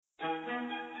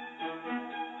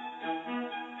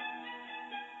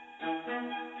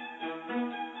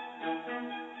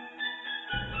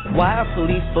Why are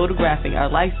police photographing our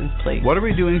license plates? What are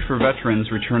we doing for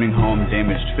veterans returning home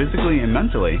damaged physically and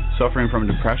mentally, suffering from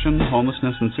depression,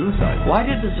 homelessness, and suicide? Why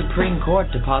did the Supreme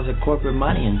Court deposit corporate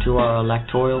money into our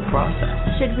electoral process?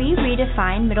 Should we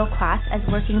redefine middle class as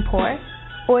working poor?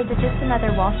 Or is it just another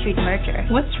Wall Street merger?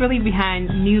 What's really behind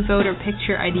new voter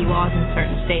picture ID laws in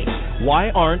certain states?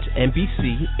 Why aren't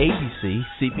NBC, ABC,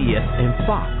 CBS, and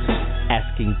Fox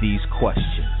asking these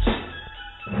questions?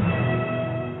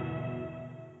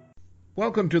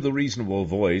 Welcome to the Reasonable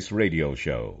Voice radio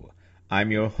show.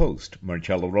 I'm your host,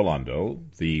 Marcello Rollando,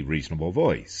 the Reasonable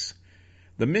Voice.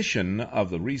 The mission of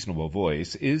the Reasonable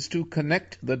Voice is to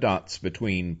connect the dots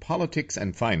between politics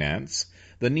and finance,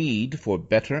 the need for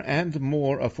better and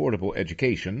more affordable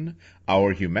education,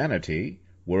 our humanity,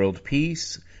 world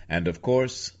peace, and, of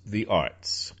course, the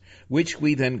arts, which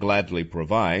we then gladly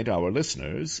provide our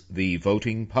listeners, the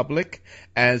voting public,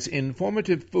 as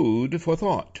informative food for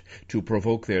thought to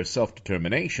provoke their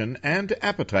self-determination and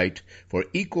appetite for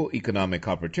equal economic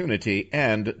opportunity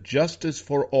and justice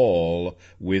for all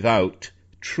without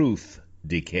truth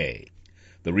decay.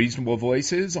 The Reasonable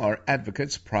Voices are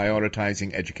advocates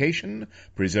prioritizing education,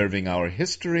 preserving our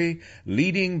history,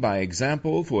 leading by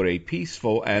example for a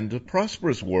peaceful and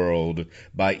prosperous world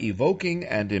by evoking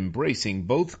and embracing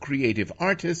both creative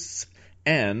artists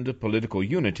and political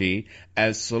unity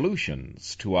as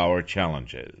solutions to our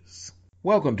challenges.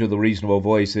 Welcome to the Reasonable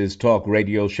Voices talk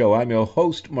radio show. I'm your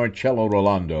host, Marcello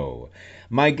Rollando.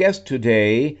 My guest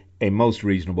today, a most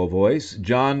reasonable voice,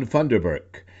 John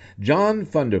Funderburk. John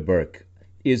Funderburk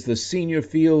is the Senior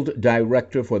Field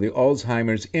Director for the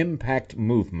Alzheimer's Impact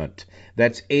Movement,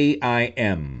 that's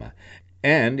AIM,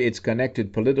 and its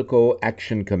connected Political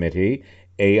Action Committee,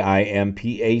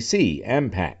 AIMPAC,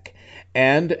 AMPAC.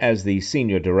 And as the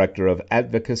Senior Director of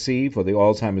Advocacy for the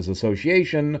Alzheimer's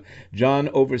Association, John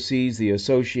oversees the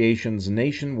association's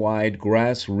nationwide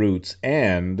grassroots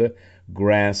and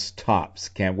Grass Tops.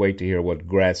 Can't wait to hear what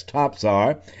Grass Tops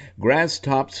are. Grass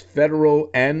Tops federal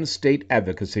and state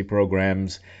advocacy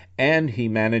programs, and he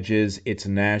manages its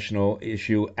national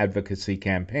issue advocacy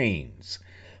campaigns.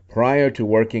 Prior to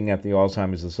working at the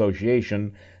Alzheimer's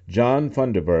Association, John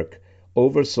Funderburk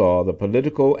oversaw the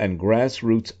political and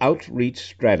grassroots outreach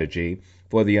strategy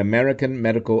for the American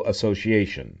Medical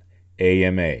Association,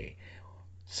 AMA.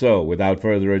 So, without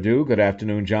further ado, good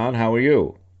afternoon, John. How are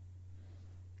you?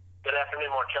 Good afternoon,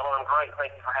 Marcello. I'm great.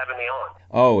 Thank you for having me on.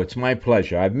 Oh, it's my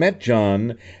pleasure. I've met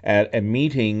John at a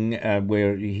meeting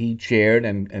where he chaired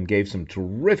and gave some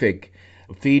terrific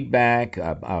feedback,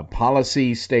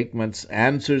 policy statements,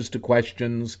 answers to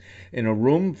questions in a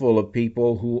room full of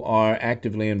people who are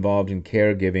actively involved in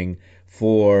caregiving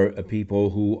for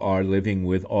people who are living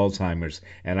with Alzheimer's.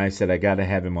 And I said, I got to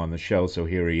have him on the show, so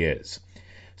here he is.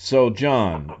 So,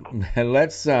 John,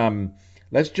 let's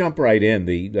jump right in.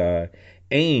 The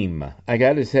AIM, I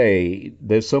got to say,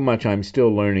 there's so much I'm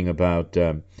still learning about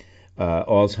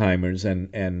Alzheimer's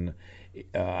and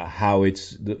how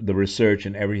it's the research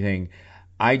and everything.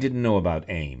 I didn't know about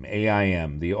AIM,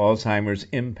 AIM, the Alzheimer's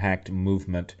Impact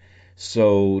Movement.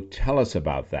 So tell us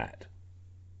about that.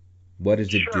 What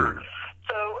does it do?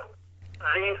 So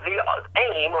the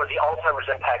AIM, or the Alzheimer's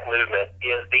Impact Movement,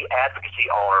 is the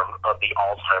advocacy arm of the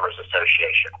Alzheimer's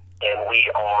Association. And we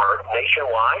are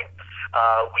nationwide.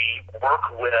 We work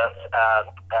with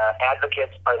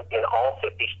advocates in all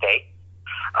 50 states.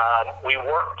 We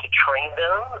work to train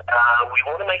them. We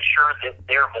want to make sure that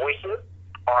their voices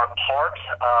are part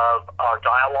of our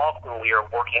dialogue when we are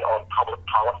working on public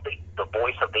policy. The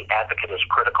voice of the advocate is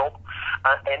critical.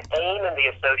 And AIM and the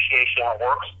association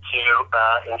works to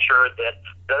ensure that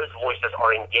those voices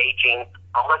are engaging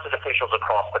elected officials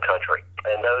across the country.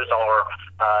 And those are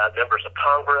members of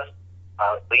Congress,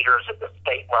 leaders at the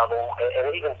state level,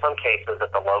 and even some cases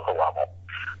at the local level.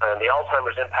 And the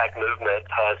Alzheimer's Impact Movement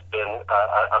has been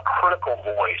a critical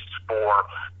voice for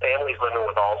families living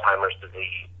with Alzheimer's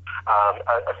disease,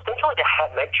 essentially to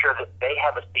make sure that they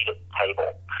have a seat at the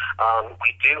table. We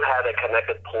do have a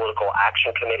connected political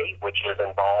action committee, which is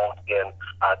involved in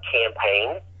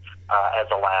campaigns as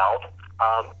allowed,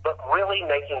 but really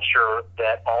making sure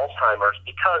that Alzheimer's,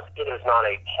 because it is not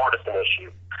a partisan issue,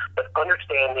 but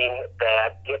understanding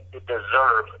that it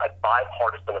deserves a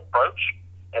bipartisan approach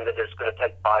and that it's going to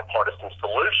take bipartisan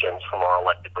solutions from our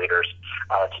elected leaders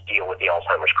to deal with the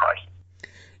Alzheimer's crisis.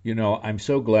 You know, I'm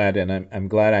so glad, and I'm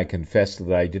glad I confessed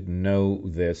that I didn't know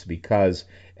this because,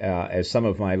 as some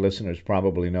of my listeners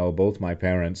probably know, both my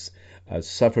parents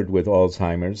suffered with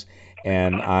Alzheimer's,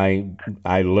 and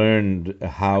I learned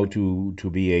how to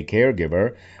be a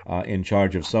caregiver in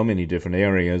charge of so many different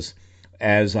areas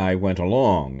as I went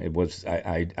along. It was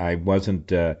I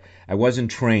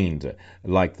wasn't trained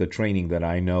like the training that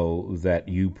I know that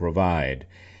you provide.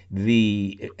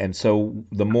 And so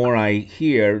the more I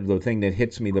hear, the thing that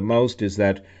hits me the most is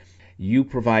that you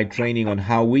provide training on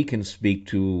how we can speak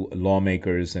to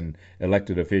lawmakers and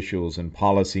elected officials and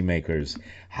policymakers.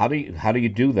 How do you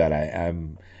do that?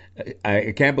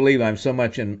 I can't believe I'm so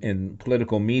much in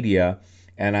political media,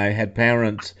 and I had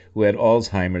parents who had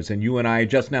Alzheimer's, and you and I are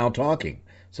just now talking.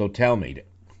 So tell me.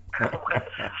 Sure.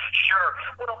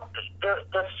 Well,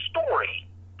 the story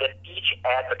that each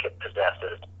advocate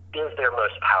possesses is their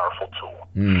most powerful tool.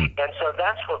 And so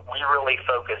that's what we really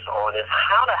focus on, is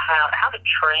how to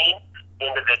train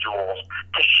individuals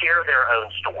to share their own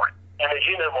story. And as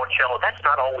you know, Marcello, that's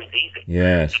not always easy.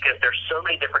 Yes. Because there's so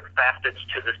many different facets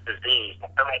to this disease, and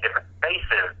so many different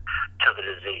faces to the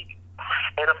disease.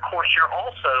 And of course, you're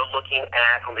also looking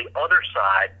at, on the other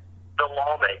side, the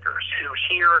lawmakers who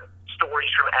hear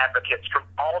stories from advocates from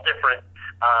all different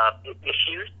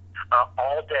issues,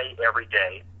 all day, every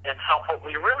day. And so what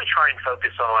we really try and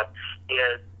focus on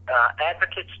is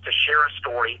advocates to share a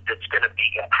story that's going to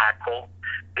be impactful,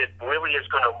 that really is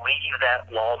going to leave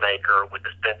that lawmaker with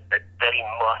the sense that he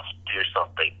must do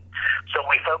something. So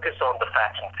we focus on the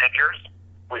facts and figures.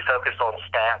 We focus on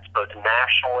stats, both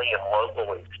nationally and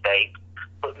local and state.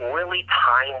 But really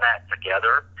tying that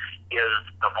together is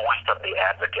the voice of the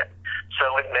advocate.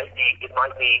 So it might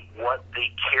be what the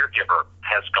caregiver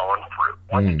has gone through,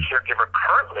 what the caregiver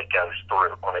currently goes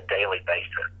through on a daily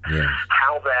basis,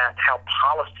 how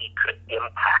policy could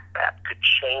impact that, could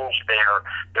change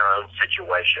their own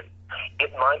situation.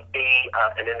 It might be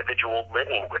an individual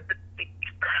living with the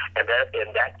disease, and that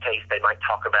in that case they might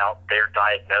talk about their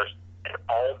diagnosis and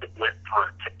all that went through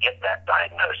to get that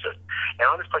diagnosis, and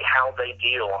honestly how they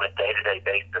deal on a day-to-day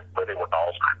basis living with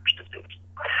Alzheimer's disease.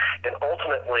 And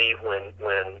ultimately, when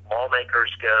lawmakers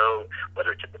go,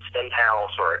 whether it's at the State House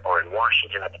or in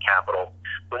Washington at the Capitol,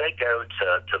 when they go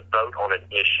to vote on an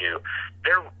issue,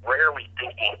 they're rarely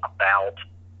thinking about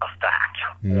a fact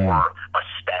or a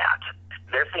stat.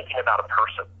 They're thinking about a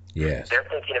person. Yes. They're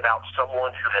thinking about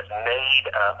someone who has made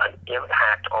an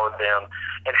impact on them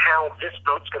and how this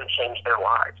vote's going to change their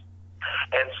lives.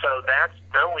 And so that's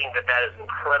knowing that is an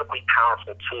incredibly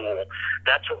powerful tool.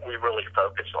 That's what we really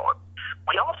focus on.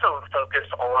 We also focus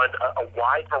on a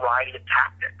wide variety of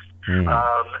tactics,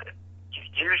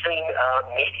 using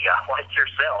media like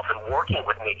yourself and working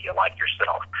with media like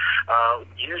yourself,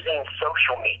 using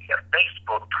social media,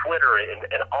 Facebook, Twitter,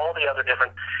 and all the other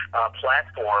different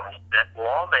platforms that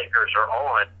lawmakers are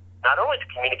on, not only to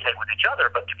communicate with each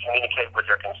other, but to communicate with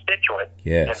their constituents,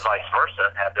 and vice versa,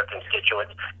 have their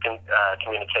constituents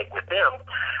communicate with them.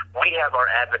 We have our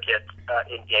advocates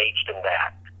engaged in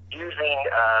that, using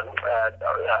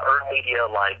earned media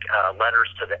like letters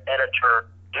to the editor,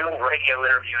 doing radio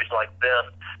interviews like this,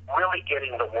 really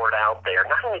getting the word out there,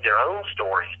 not only their own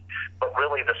stories, but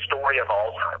really the story of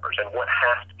Alzheimer's and what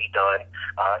has to be done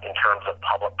in terms of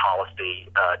public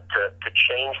policy to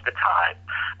change the tide,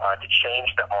 to change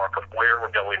the arc of where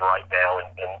we're going right now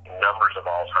in numbers of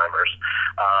Alzheimer's,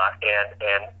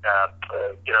 and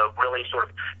really sort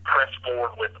of press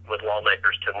forward with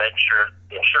lawmakers to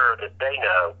ensure that they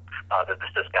know that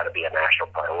this has got to be a national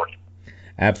priority.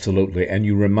 Absolutely. And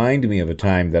you remind me of a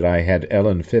time that I had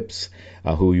Ellen Phipps,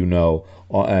 who you know,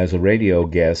 as a radio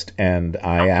guest, and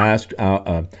I asked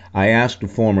a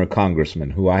former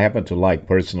congressman, who I happen to like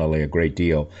personally a great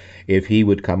deal, if he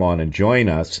would come on and join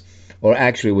us. Or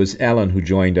actually, it was Ellen who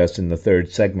joined us in the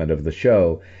third segment of the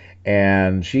show.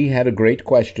 And she had a great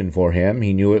question for him.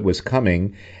 He knew it was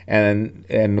coming, and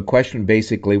the question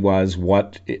basically was,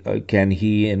 what can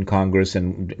he in Congress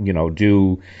and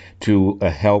do to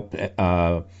help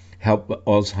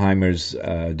Alzheimer's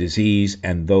disease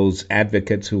and those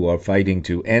advocates who are fighting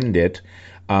to end it,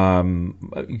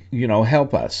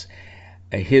 help us.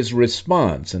 His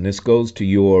response, and this goes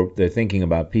to the thinking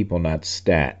about people, not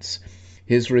stats.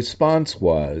 His response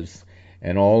was,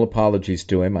 and all apologies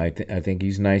to him, I think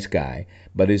he's a nice guy,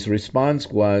 but his response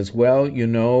was, well,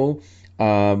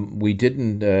 we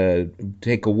didn't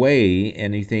take away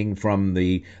anything from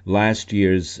the last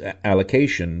year's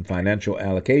financial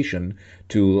allocation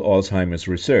to Alzheimer's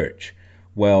research.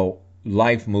 Well,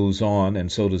 life moves on,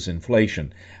 and so does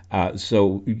inflation. If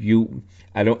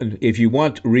you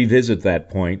want to revisit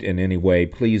that point in any way,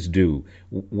 please do.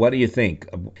 What do you think?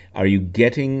 Are you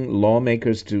getting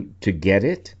lawmakers to get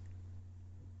it?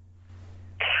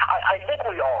 I think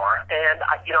we are, and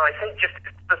I think just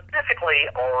specifically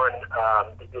on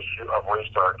the issue of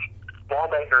research,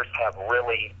 lawmakers have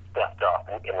really stepped up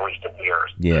in recent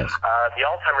years. Yes. The the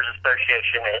Alzheimer's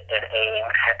Association and AIM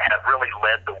have really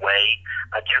led the way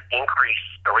to increase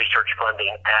research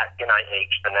funding at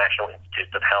NIH, the National Institutes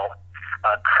of Health.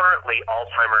 Currently,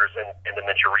 Alzheimer's and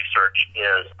dementia research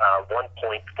is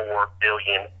 $1.4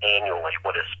 billion annually,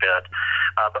 what is spent.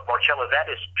 But Marcello, that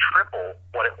is triple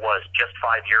what it was just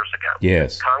 5 years ago.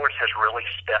 Yes. Congress has really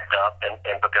stepped up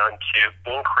and begun to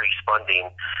increase funding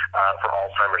for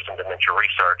Alzheimer's and dementia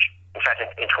research. In fact,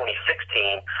 in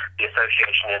 2016, the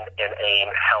association and AIM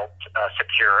helped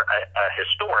secure a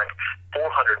historic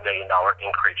 $400 million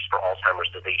increase for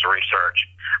Alzheimer's disease research.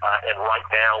 And right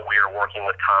now, we are working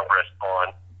with Congress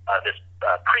on this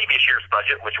previous year's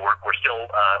budget, which we're still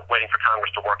waiting for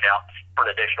Congress to work out for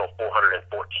an additional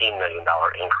 $414 million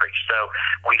increase. So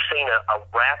we've seen a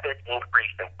rapid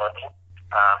increase in funding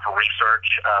for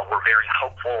research. We're very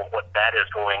hopeful what that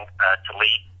is going to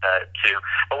lead to.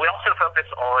 But we also focus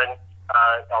on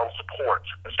support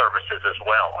services as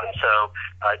well. And so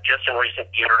just in recent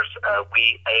years,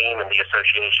 we AIM and the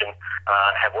association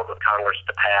have worked with Congress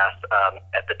to pass,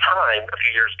 at the time, a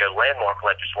few years ago, landmark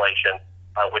legislation,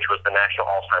 which was the National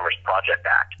Alzheimer's Project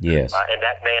Act. Yes. And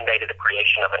that mandated the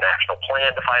creation of a national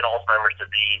plan to fight Alzheimer's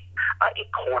disease. It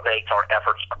coordinates our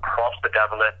efforts across the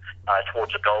government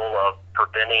towards a goal of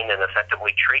preventing and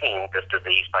effectively treating this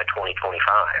disease by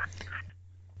 2025.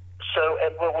 So,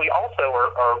 and we also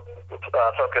are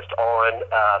focused on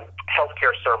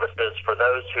healthcare services for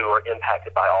those who are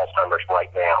impacted by Alzheimer's right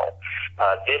now.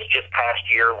 This just past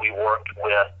year, we worked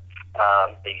with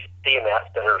the CMS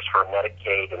Centers for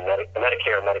Medicaid and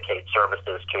Medicare and Medicaid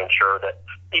Services to ensure that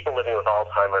people living with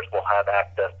Alzheimer's will have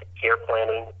access to care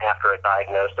planning after a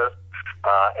diagnosis,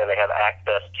 and they have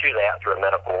access to that through a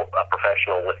medical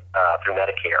professional through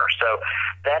Medicare. So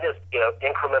that is,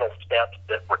 incremental steps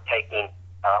that we're taking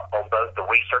on both the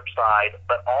research side,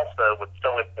 but also what's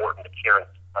so important, the care and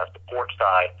support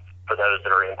side for those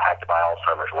that are impacted by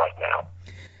Alzheimer's right now.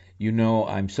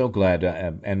 I'm so glad,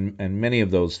 and many of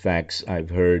those facts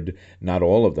I've heard, not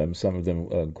all of them, some of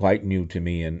them quite new to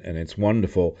me, and it's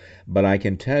wonderful. But I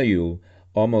can tell you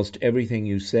almost everything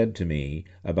you said to me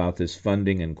about this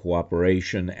funding and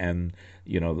cooperation and,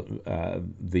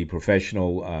 the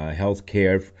professional health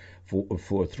care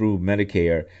for through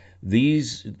Medicare.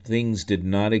 These things did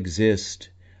not exist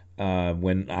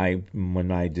when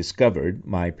I discovered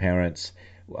my parents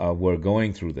were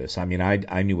going through this. I mean,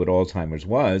 I knew what Alzheimer's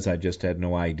was. I just had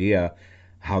no idea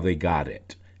how they got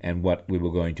it and what we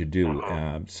were going to do.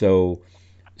 So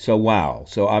wow.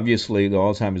 So obviously, the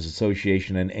Alzheimer's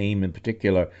Association and AIM in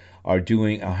particular are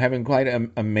having quite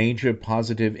a major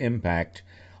positive impact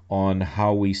on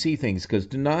how we see things, because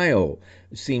denial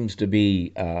seems to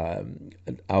be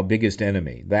our biggest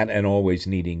enemy, that and always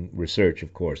needing research,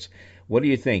 of course. What do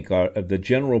you think? Are the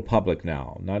general public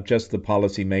now, not just the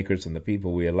policymakers and the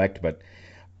people we elect, but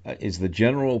is the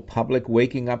general public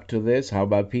waking up to this? How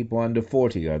about people under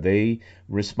 40? Are they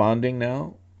responding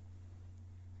now?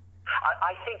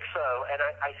 I think so, and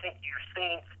I think you've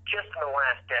seen just in the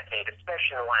last decade,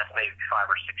 especially in the last maybe 5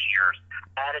 or 6 years,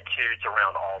 attitudes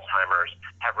around Alzheimer's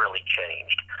have really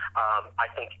changed. I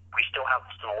think we still have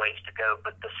some ways to go,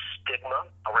 but the stigma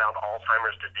around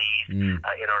Alzheimer's disease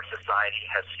in our society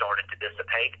has started to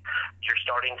dissipate. You're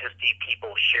starting to see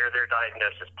people share their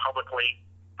diagnosis publicly.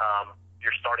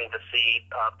 You're starting to see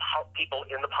people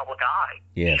in the public eye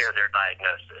share their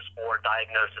diagnosis or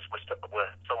diagnosis with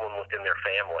someone within their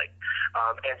family.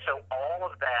 And so all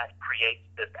of that creates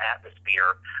this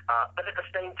atmosphere. But at the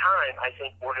same time, I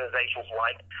think organizations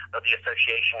like the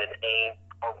association and AIM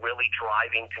are really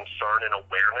driving concern and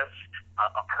awareness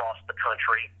across the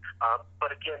country. But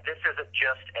again, this isn't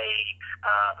just a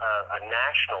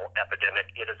national epidemic;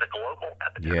 it is a global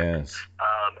epidemic. Yes.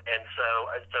 And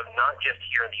so not just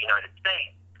here in the United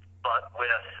States, but with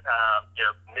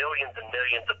millions and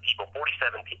millions of people,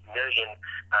 47 million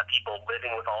people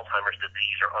living with Alzheimer's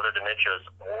disease or other dementias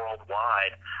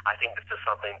worldwide, I think this is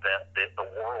something that the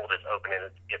world is opening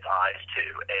its eyes to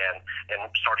and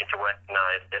starting to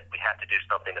recognize that we have to do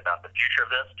something about the future of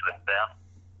this, to invest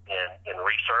in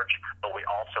research, but we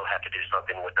also have to do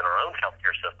something within our own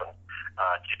healthcare system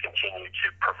to continue to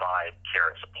provide care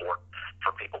and support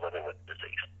for people living with the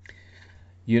disease.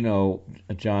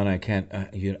 John,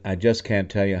 I just can't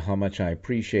tell you how much I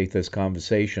appreciate this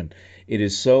conversation. It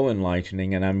is so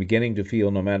enlightening, and I'm beginning to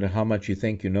feel no matter how much you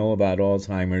think you know about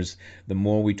Alzheimer's, the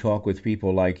more we talk with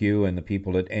people like you and the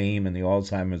people at AIM and the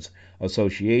Alzheimer's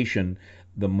Association,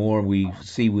 the more we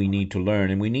see we need to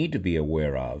learn and we need to be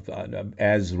aware of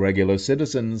as regular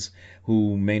citizens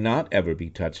who may not ever be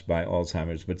touched by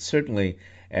Alzheimer's, but certainly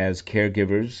as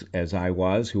caregivers, as I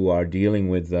was, who are dealing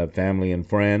with family and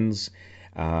friends.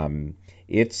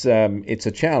 it's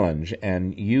a challenge,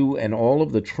 and you and all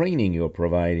of the training you're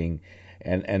providing,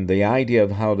 and the idea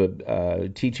of how to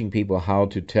teaching people how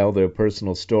to tell their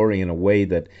personal story in a way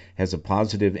that has a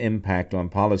positive impact on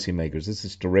policymakers. This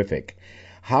is terrific.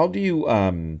 How do you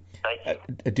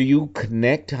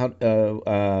connect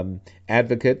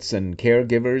advocates and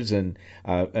caregivers and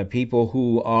people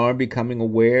who are becoming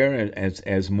aware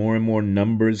as more and more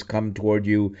numbers come toward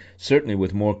you, certainly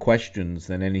with more questions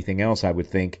than anything else, I would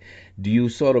think? Do you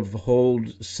sort of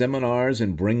hold seminars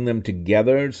and bring them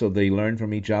together so they learn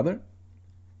from each other?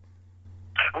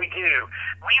 We do.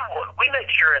 We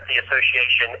make sure at the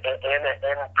association and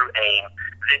through AIM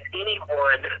that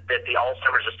anyone that the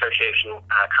Alzheimer's Association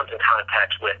comes in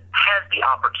contact with has the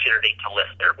opportunity to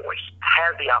lift their voice,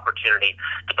 has the opportunity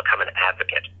to become an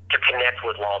advocate, to connect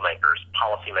with lawmakers,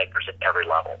 policymakers at every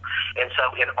level. And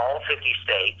so in all 50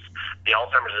 states, the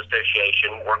Alzheimer's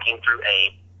Association, working through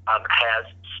AIM, has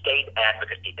state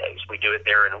advocacy days. We do it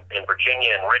there in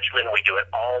Virginia and Richmond. We do it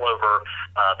all over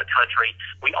the country.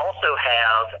 We also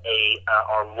have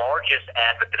our largest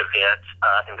advocate event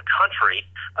in the country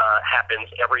happens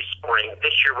every spring.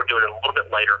 This year we're doing it a little bit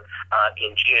later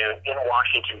in June in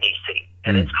Washington, D.C.,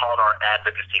 and it's called our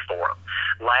Advocacy Forum.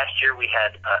 Last year we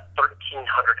had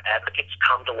 1,300 advocates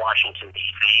come to Washington,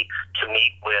 D.C. to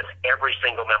meet with every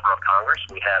single member of Congress.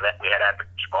 We had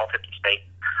advocates from all 50 states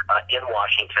in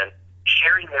Washington,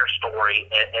 sharing their story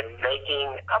and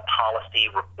making a policy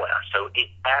request. So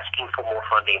asking for more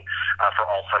funding for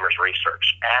Alzheimer's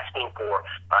research, asking for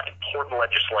important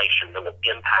legislation that will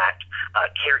impact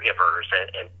caregivers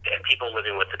and people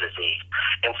living with the disease.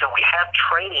 And so we have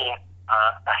training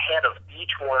ahead of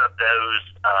each one of those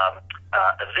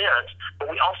events,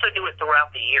 but we also do it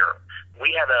throughout the year.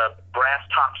 We have a Brass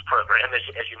Tops program, as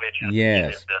you mentioned.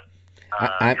 Yes.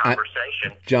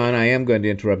 Conversation. John, I am going to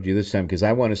interrupt you this time because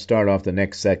I want to start off the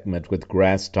next segment with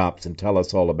Grass Tops and tell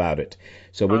us all about it.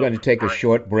 So we're going to take a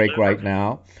short break right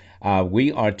now.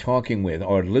 We are talking with,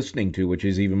 or listening to, which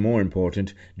is even more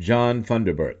important, John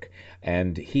Funderburk,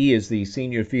 and he is the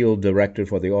Senior Field Director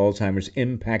for the Alzheimer's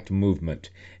Impact Movement,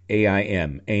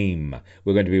 AIM.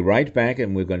 We're going to be right back,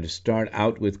 and we're going to start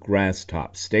out with Grass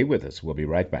Tops. Stay with us. We'll be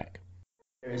right back.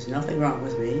 There is nothing wrong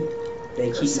with me.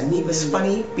 They keep Listen, he was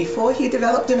funny before he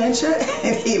developed dementia,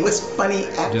 and he was funny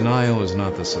after. Denial is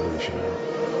not the solution.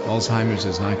 Alzheimer's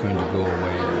is not going to go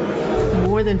away.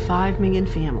 More than 5 million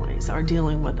families are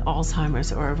dealing with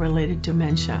Alzheimer's or related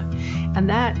dementia, and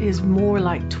that is more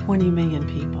like 20 million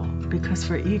people, because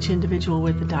for each individual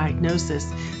with the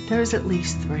diagnosis, there's at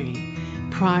least 3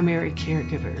 primary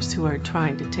caregivers who are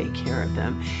trying to take care of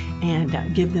them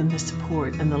and give them the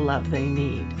support and the love they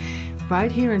need.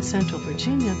 Right here in Central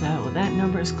Virginia, though, that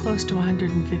number is close to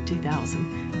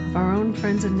 150,000 of our own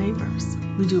friends and neighbors.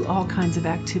 We do all kinds of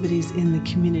activities in the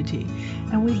community,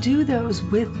 and we do those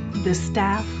with the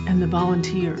staff and the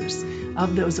volunteers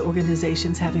of those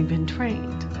organizations having been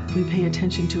trained. We pay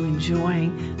attention to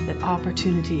enjoying that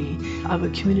opportunity of a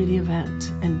community event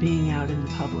and being out in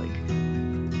the public.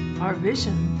 Our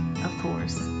vision, of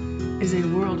course, is a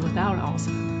world without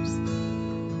Alzheimer's.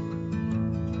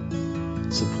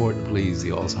 Support, please,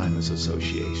 the Alzheimer's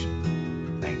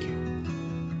Association. Thank you.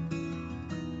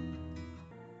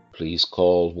 Please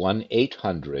call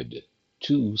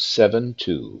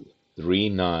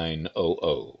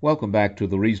 1-800-272-3900. Welcome back to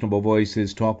the Reasonable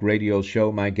Voices Talk Radio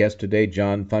Show. My guest today,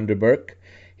 John Funderburk.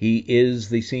 He is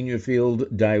the Senior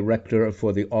Field Director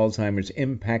for the Alzheimer's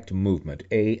Impact Movement,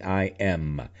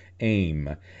 AIM,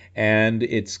 and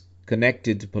its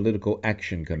connected Political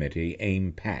Action Committee,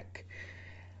 AIM-PAC.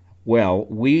 Well,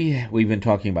 we've been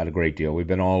talking about a great deal. We've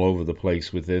been all over the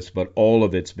place with this, but all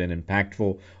of it's been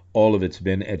impactful, all of it's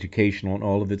been educational, and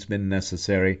all of it's been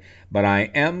necessary. But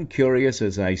I am curious,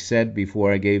 as I said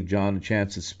before I gave John a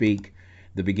chance to speak,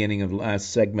 the beginning of the last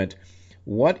segment,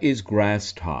 what is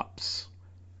Grass Tops?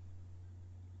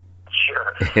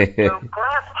 Sure. So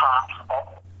Grass Tops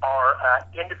are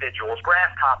individuals,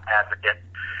 Grass Top advocates,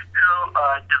 who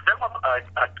develop a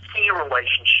key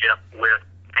relationship with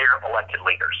their elected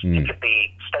leaders. It could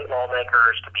be state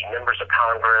lawmakers, could be members of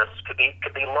Congress, could be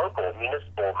local,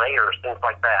 municipal, mayors, things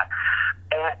like that.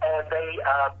 And they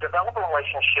develop a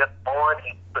relationship on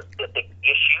a specific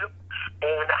issue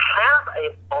and have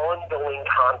an ongoing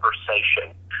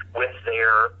conversation with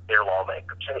their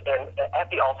lawmakers. And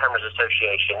at the Alzheimer's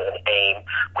Association and AIM,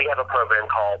 we have a program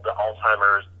called the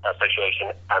Alzheimer's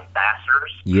Association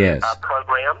Ambassadors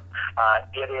program.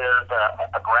 It is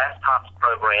a Grass Tops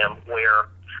program where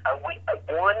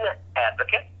one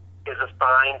advocate is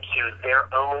assigned to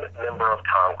their own member of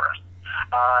Congress.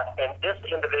 And this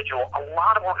individual, a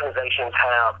lot of organizations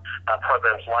have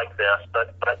programs like this,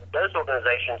 but those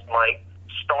organizations might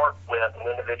start with an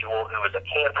individual who is a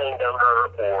campaign donor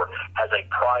or has a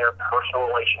prior personal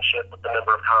relationship with a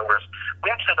member of Congress. We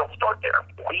actually don't start there.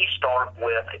 We start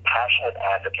with a passionate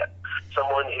advocate,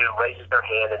 someone who raises their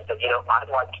hand and says, I'd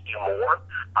like to do more.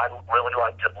 I'd really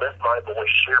like to lift my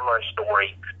voice, share my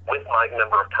story with my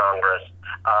member of Congress,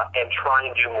 and try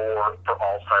and do more for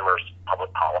Alzheimer's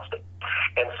public policy.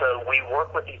 And so we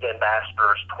work with these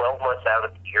ambassadors 12 months out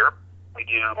of the year. We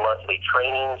do monthly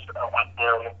trainings with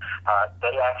them.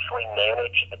 They actually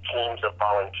manage the teams of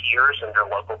volunteers in their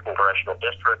local congressional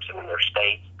districts and in their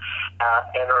states,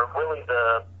 and are really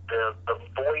the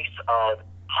voice of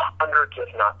hundreds,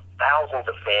 if not thousands,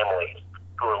 of families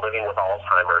who are living with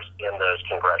Alzheimer's in those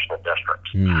congressional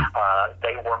districts.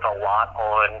 They work a lot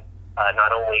on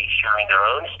not only sharing their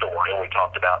own story, and we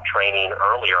talked about training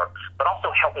earlier, but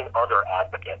also helping other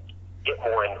advocates get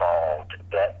more involved,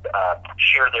 that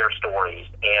share their stories.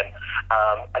 And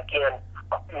again,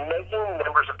 making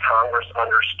members of Congress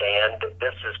understand that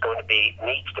this is going to be,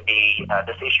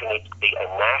 this issue needs to be a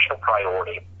national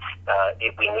priority.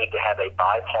 We need to have a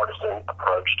bipartisan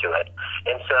approach to it.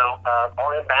 And so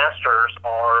our ambassadors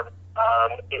are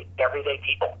everyday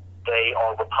people. They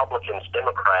are Republicans,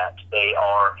 Democrats, they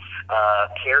are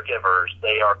caregivers,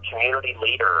 they are community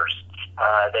leaders.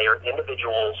 They are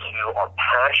individuals who are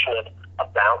passionate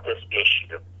about this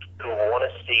issue, who want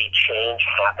to see change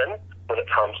happen when it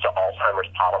comes to Alzheimer's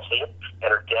policy,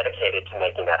 and are dedicated to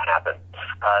making that happen.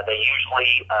 They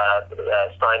usually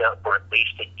sign up for at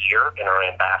least a year in our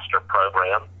ambassador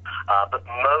program, but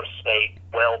most stay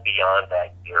well beyond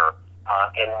that year.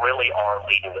 And really are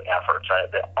leading the efforts.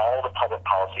 All the public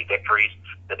policy victories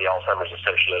that the Alzheimer's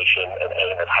Association and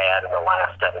AIM have had in the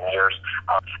last 7 years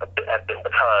have been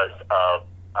because of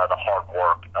the hard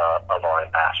work of our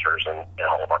ambassadors and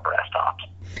all of our grass tops.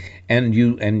 And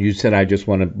you said, I just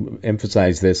want to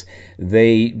emphasize this,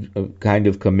 they kind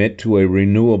of commit to a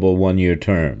renewable 1-year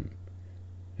term.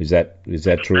 Is that true?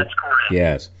 That's correct.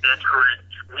 Yes. That's correct.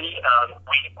 We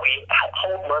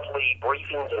hold monthly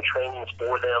briefings and trainings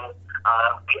for them.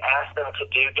 We ask them to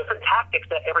do different tactics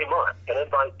every month, and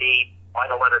it might be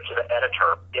write a letter to the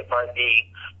editor. It might be,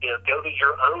 go to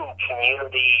your own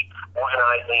community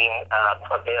organizing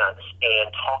events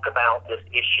and talk about this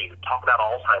issue, talk about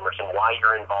Alzheimer's and why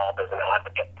you're involved as an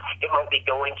advocate. It might be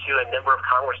going to a member of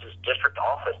Congress's district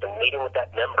office and meeting with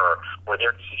that member or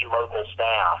their key local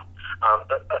staff.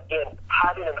 But again,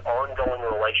 having an ongoing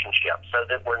relationship so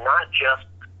that we're not just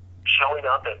showing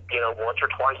up at once or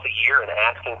twice a year and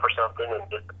asking for something and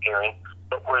disappearing,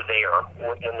 but we're there.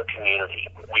 We're in the community.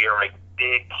 We are a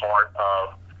big part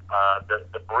of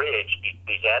the bridge.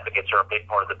 These advocates are a big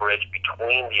part of the bridge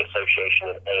between the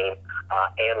association and AIM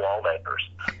and lawmakers.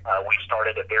 We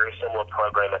started a very similar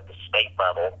program at the state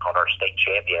level called our State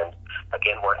Champions.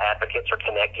 Again, where advocates are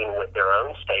connecting with their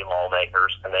own state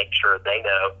lawmakers to make sure they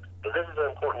know that this is an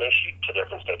important issue to their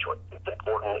constituents. It's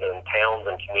important in towns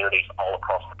and communities all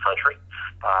across the country,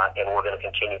 and we're going to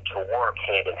continue to work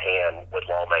hand in hand with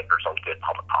lawmakers on good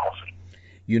public policy.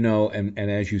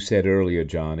 And as you said earlier,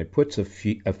 John, it puts a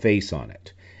face on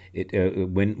it.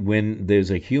 When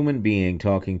there's a human being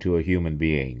talking to a human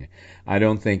being, I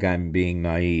don't think I'm being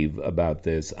naive about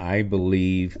this. I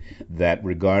believe that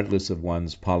regardless of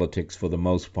one's politics, for the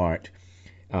most part,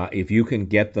 if you can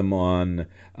get them on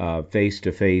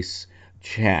face-to-face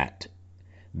chat,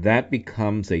 that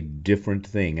becomes a different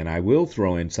thing. And I will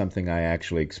throw in something I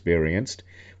actually experienced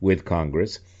with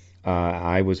Congress.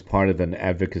 I was part of an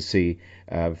advocacy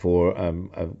for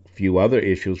a few other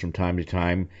issues from time to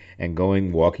time, and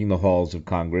walking the halls of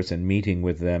Congress and meeting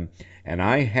with them. And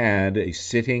I had a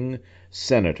sitting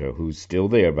senator, who's still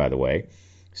there, by the way,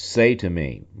 say to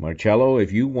me, Marcello,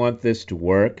 if you want this to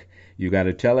work, you got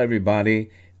to tell everybody,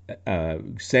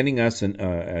 sending us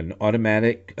an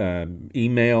automatic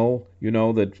email,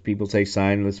 that people say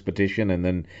sign this petition and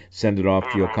then send it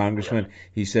off to your congressman.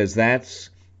 He says that's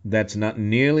not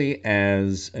nearly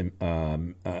as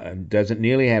doesn't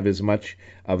nearly have as much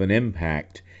of an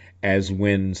impact as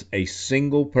when a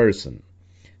single person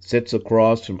sits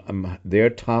across from their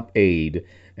top aide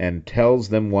and tells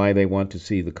them why they want to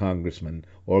see the congressman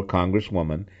or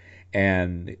congresswoman.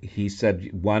 And he said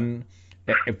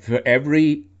for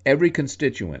every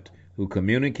constituent who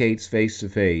communicates face to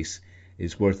face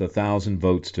is worth 1,000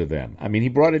 votes to them. I mean, he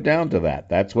brought it down to that.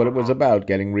 That's what it was about,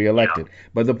 getting reelected.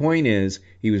 But the point is,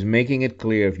 he was making it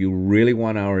clear, if you really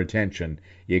want our attention,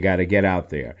 you got to get out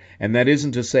there. And that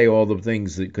isn't to say all the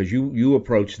things, because you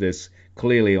approach this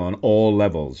clearly on all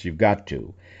levels. You've got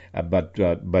to. But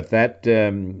that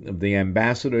the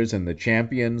ambassadors and the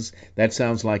champions, that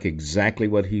sounds like exactly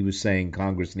what he was saying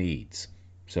Congress needs.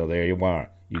 So there you are.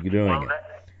 You're doing it.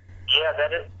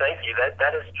 That is. Thank you.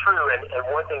 That is true. And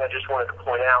one thing I just wanted to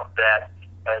point out that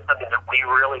something that we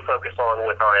really focus on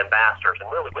with our ambassadors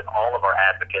and really with all of our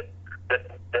advocates,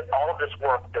 that all of this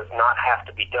work does not have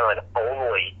to be done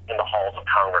only in the halls of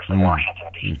Congress in Washington,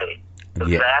 D.C. The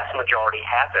vast majority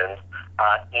happens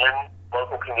in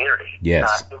local communities,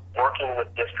 working with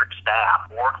district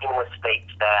staff, working with state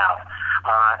staff.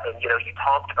 And, you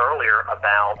talked earlier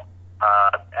about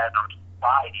as a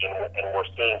society, and we're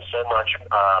seeing so much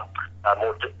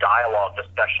more dialogue,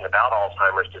 discussion about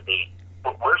Alzheimer's disease.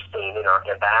 What we're seeing, and our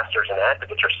ambassadors and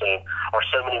advocates are seeing, are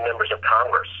so many members of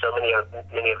Congress, so many of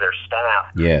their staff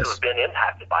who have been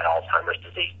impacted by Alzheimer's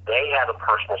disease. They have a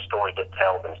personal story to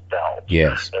tell themselves.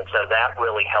 Yes. And so that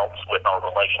really helps with our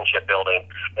relationship building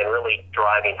and really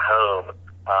driving home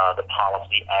the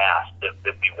policy ask that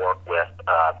we work with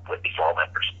these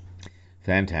lawmakers.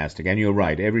 Fantastic. And you're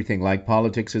right. Everything like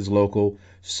politics is local,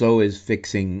 so is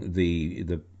fixing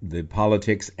the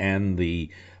politics, and the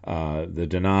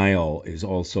denial is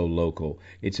also local.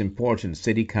 It's important.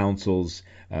 City councils,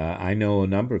 I know a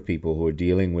number of people who are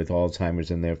dealing with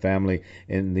Alzheimer's in their family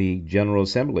in the General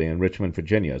Assembly in Richmond,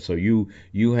 Virginia. So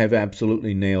you have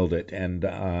absolutely nailed it. And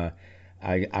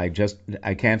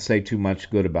I can't say too much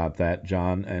good about that,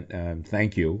 John. And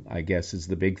thank you, I guess, is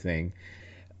the big thing.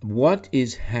 What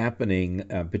is happening,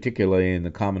 particularly in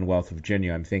the Commonwealth of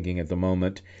Virginia, I'm thinking at the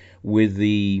moment, with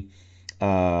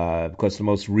of course, the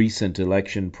most recent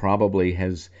election probably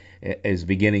is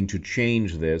beginning to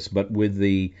change this, but with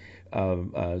the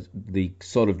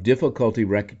sort of difficulty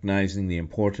recognizing the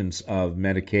importance of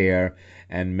Medicare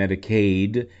and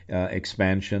Medicaid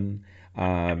expansion.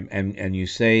 And you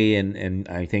say, and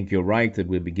I think you're right, that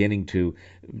we're beginning to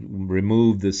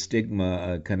remove the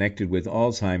stigma connected with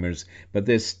Alzheimer's, but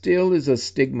there still is a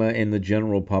stigma in the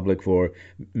general public for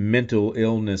mental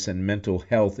illness and mental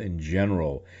health in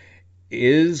general.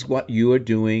 Is what you are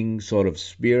doing sort of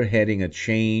spearheading a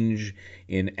change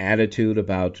in attitude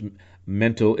about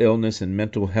mental illness and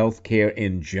mental health care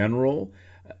in general?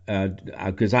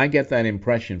 Because I get that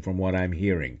impression from what I'm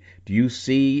hearing. Do you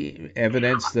see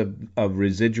evidence of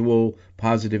residual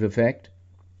positive effect?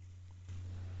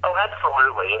 Oh,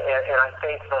 absolutely. And I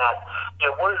think that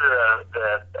one of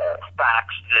the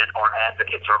facts that our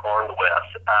advocates are armed with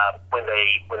when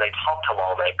they talk to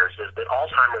lawmakers is that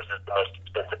Alzheimer's is the most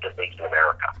expensive disease in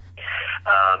America.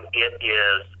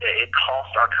 It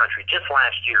cost our country just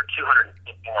last year $259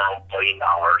 billion,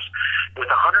 with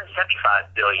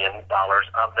 $175 billion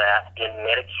of that in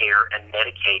Medicare and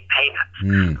Medicaid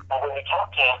payments. But when we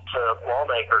talk to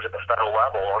lawmakers at the federal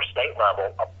level or state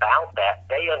level about that,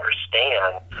 they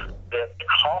understand that the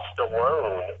cost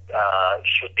alone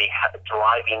should be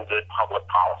driving good public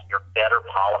policy or better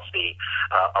policy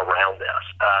around this.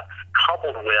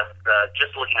 Coupled with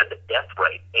just looking at the death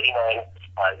rate, 89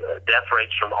 death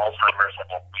rates from Alzheimer's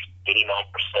have increased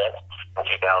 89% in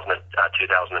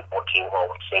 2014, while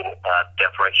we've seen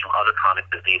death rates from other chronic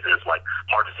diseases like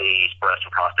heart disease, breast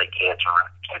and prostate cancer,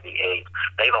 HIV/AIDS,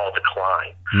 they've all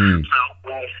declined. So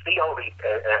when you see all these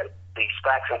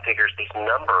facts and figures, these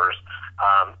numbers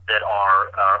that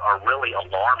are really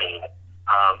alarming,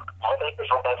 lawmakers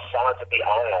on both sides of the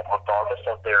aisle, regardless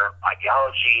of their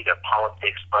ideology, their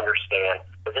politics, understand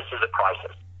that this is a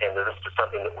crisis and that this is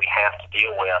something that we have to deal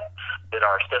with, that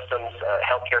our systems,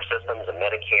 healthcare systems and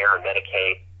Medicare and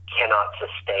Medicaid cannot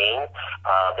sustain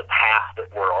the path that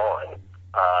we're on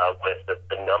with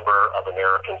the number of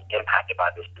Americans impacted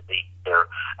by this disease. There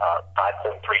are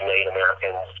 5.3 million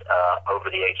Americans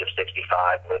over the age of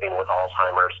 65 living with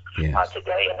Alzheimer's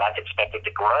today, and that's expected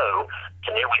to grow to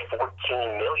nearly 14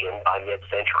 million by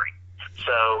mid-century.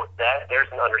 So there's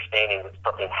an understanding that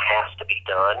something has to be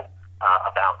done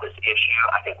about this issue.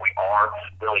 I think we are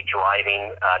really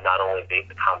driving not only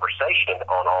the conversation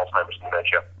on Alzheimer's and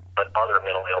dementia, but other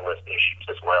mental illness issues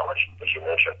as well, as you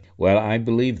mentioned. Well, I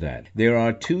believe that. There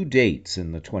are two dates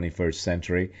in the 21st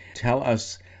century. Tell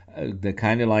us the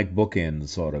kind of like bookends,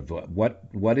 sort of.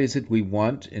 What is it we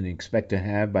want and expect to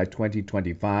have by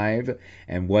 2025,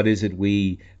 and what is it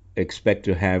we expect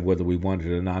to have, whether we want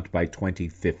it or not, by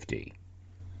 2050?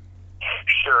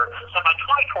 Sure. So by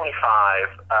 2025,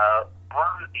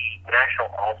 through the National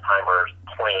Alzheimer's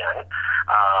Plan,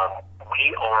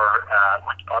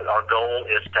 our goal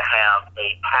is to have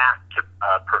a path to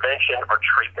prevention or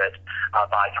treatment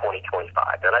by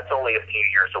 2025. Now, that's only a few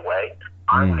years away.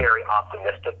 I'm very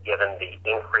optimistic given the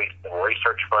increase in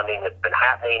research funding that's been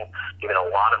happening, given a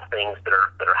lot of things that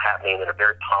are happening in a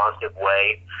very positive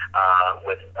way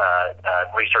with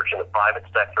research in the private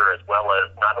sector as well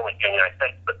as not only in the United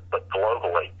States but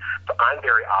globally. So I'm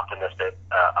very optimistic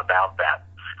about that.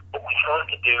 What we hope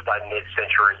to do by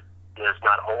mid-century is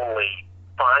not only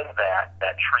find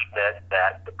that treatment,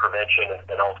 that prevention,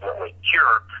 and ultimately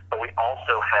cure, but we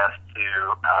also have to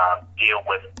deal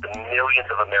with the millions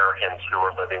of Americans who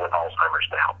are living with Alzheimer's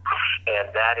now. And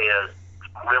that is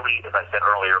really, as I said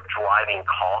earlier, driving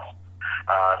costs,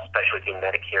 especially through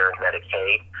Medicare and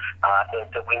Medicaid. And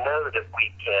so we know that if we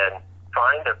can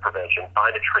find a prevention,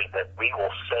 find a treatment, we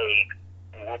will save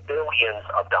billions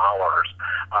of dollars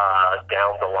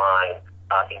down the line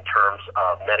in terms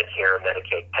of Medicare and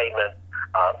Medicaid payments,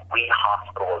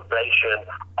 rehospitalization,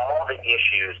 all the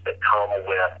issues that come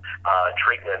with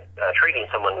treating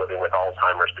someone living with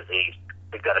Alzheimer's disease.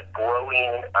 We've got a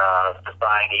growing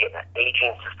society, an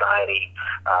aging society.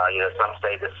 Some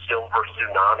say the silver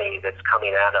tsunami that's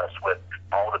coming at us with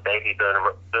all the baby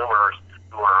boomers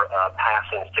who are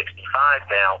passing 65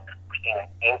 now. We're seeing an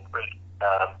increase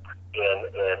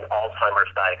in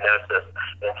Alzheimer's diagnosis.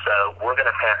 And so we're going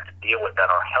to have to deal with that.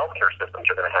 Our healthcare systems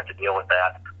are going to have to deal with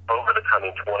that over the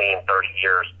coming 20 and 30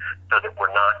 years so that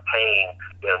we're not paying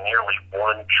nearly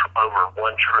over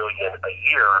 $1 trillion a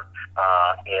year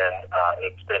in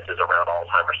expenses around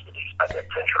Alzheimer's disease by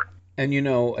mid-century.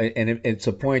 And it's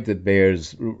a point that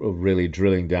bears really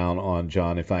drilling down on,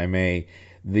 John, if I may.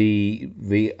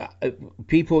 The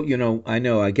people,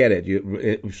 I get it.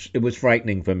 It was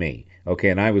frightening for me. Okay,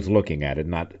 and I was looking at it,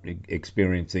 not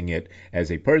experiencing it as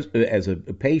a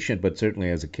patient, but certainly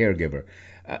as a caregiver.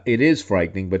 It is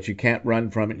frightening, but you can't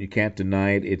run from it. You can't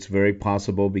deny it. It's very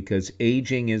possible because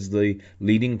aging is the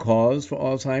leading cause for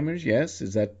Alzheimer's. Yes,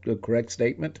 is that a correct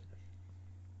statement?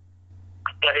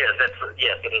 That is.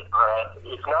 Yes, it is.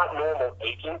 It's not normal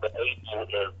aging, but aging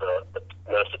is the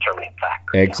most determining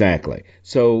factor. Exactly.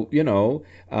 So,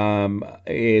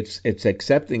 it's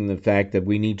accepting the fact that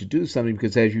we need to do something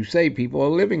because, as you say, people are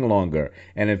living longer.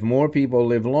 And if more people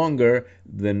live longer,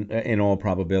 then in all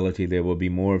probability there will be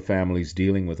more families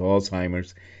dealing with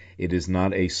Alzheimer's. It is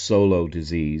not a solo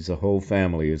disease. A whole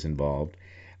family is involved.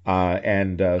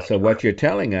 So what you're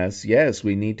telling us, yes,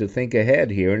 we need to think ahead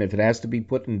here, and if it has to be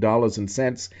put in dollars and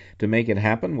cents to make it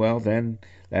happen, well, then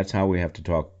that's how we have to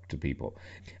talk to people.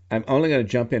 I'm only going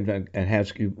to jump in and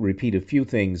ask you repeat a few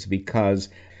things because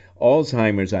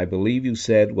Alzheimer's, I believe you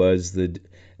said, was the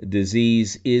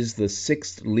disease is the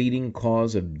 6th leading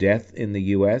cause of death in the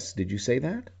U.S. Did you say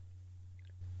that?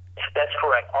 That's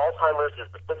correct. Alzheimer's is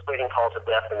the 6th leading cause of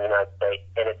death in the United States,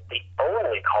 and it's the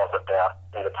only cause of death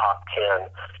in the top 10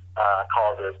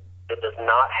 causes that does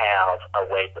not have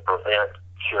a way to prevent,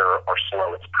 cure, or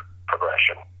slow its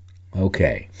progression.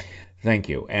 Okay. Thank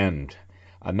you. And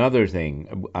another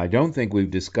thing, I don't think we've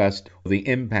discussed the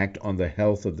impact on the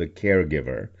health of the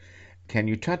caregiver. Can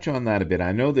you touch on that a bit?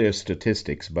 I know there's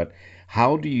statistics, but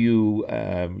how do you,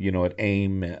 at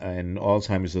AIM and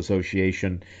Alzheimer's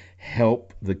Association,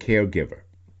 help the caregiver?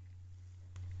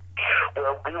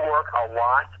 Well, we work a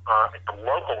lot at the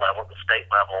local level, the state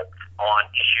level, on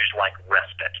issues like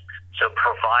respite. So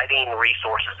providing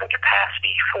resources and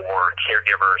capacity for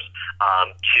caregivers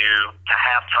to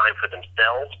have time for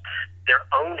themselves. Their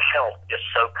own health is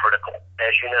so critical.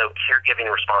 As you know, caregiving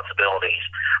responsibilities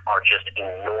are just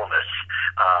enormous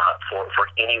for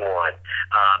anyone.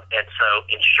 And so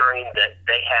ensuring that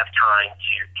they have time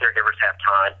caregivers have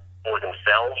time for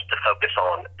themselves to focus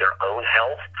on their own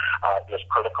health is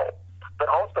critical. But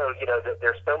also,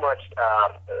 there's so much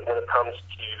when it comes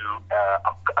to,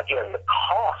 again, the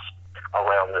cost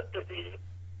around this disease.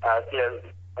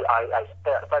 I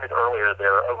cited earlier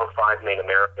there are over 5 million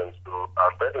Americans who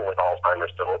are living with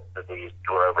Alzheimer's disease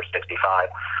who are over 65.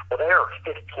 Well, there are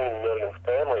 15 million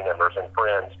family members and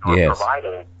friends who are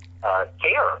providing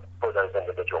care for those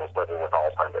individuals living with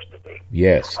Alzheimer's disease.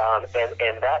 Yes. And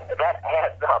that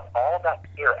adds up. All that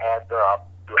care adds up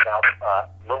to about a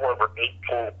little over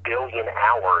 18 billion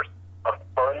hours of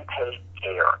unpaid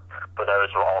care for those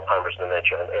with Alzheimer's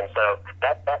dementia. And so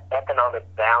that economic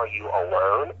value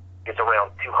alone is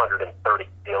around $230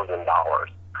 billion.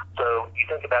 So you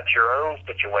think about your own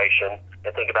situation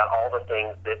and think about all the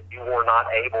things that you were not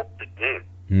able to do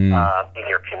in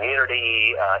your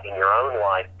community, in your own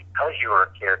life, because you were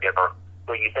a caregiver.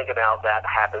 When you think about that's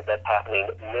happening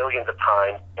millions of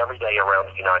times every day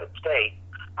around the United States,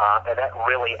 and that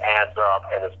really adds up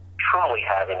and is truly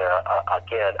having,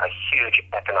 a huge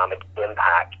economic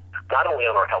impact, not only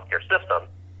on our healthcare system,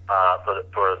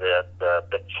 for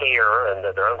the care and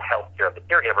their own health care of the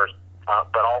caregivers,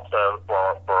 but also for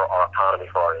our economy,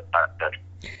 for our entire country.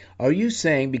 Are you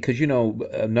saying, because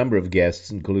a number of guests,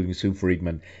 including Sue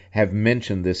Friedman, have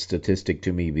mentioned this statistic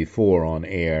to me before on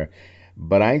air,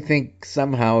 but I think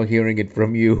somehow hearing it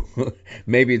from you,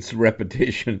 maybe it's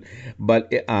repetition,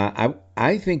 but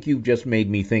I think you've just made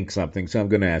me think something, so I'm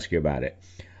going to ask you about it.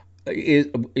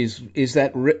 Is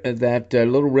that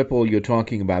little ripple you're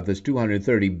talking about, this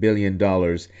 $230 billion,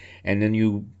 and then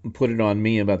you put it on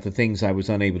me about the things I was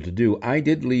unable to do? I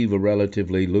did leave a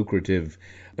relatively lucrative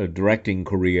directing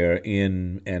career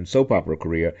and soap opera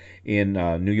career in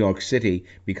New York City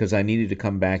because I needed to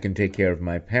come back and take care of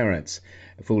my parents.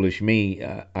 Foolish me,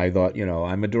 I thought,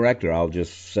 I'm a director, I'll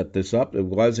just set this up. It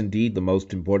was indeed the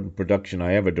most important production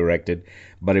I ever directed,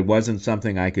 but it wasn't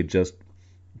something I could just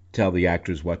tell the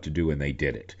actors what to do, and they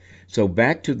did it. So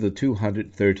back to the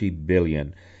 $230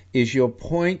 billion. Is your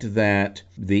point that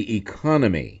the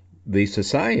economy, the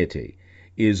society,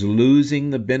 is losing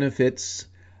the benefits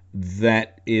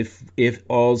that if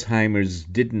Alzheimer's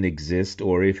didn't exist,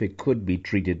 or if it could be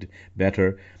treated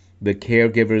better, the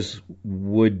caregivers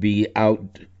would be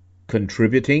out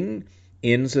contributing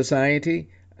in society?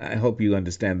 I hope you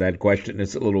understand that question.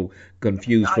 It's a little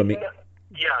confused for me.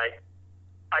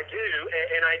 I do,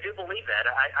 and I do believe that.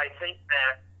 I think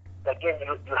that, again,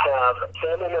 you have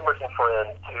family members and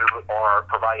friends who are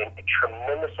providing a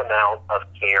tremendous amount of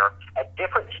care at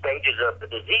different stages of the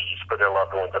disease for their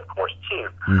loved ones, of course, too.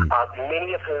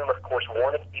 Many of whom, of course,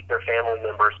 want to keep their family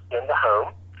members in the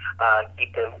home,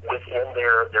 keep them within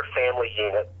their family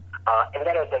unit. And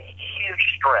that is a huge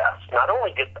stress, not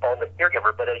only just on the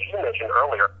caregiver, but as you mentioned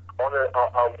earlier, on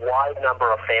a wide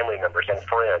number of family members and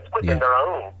friends within their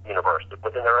own universe,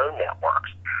 within their own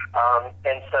networks.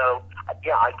 And so,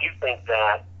 I do think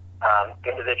that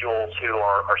individuals who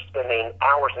are spending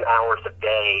hours and hours a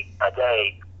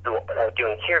day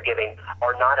doing caregiving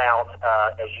are not out,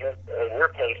 in your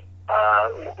case,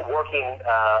 working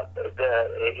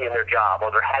in their job,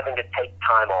 or they're having to take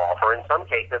time off, or in some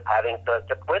cases having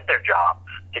to quit their job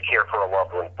to care for a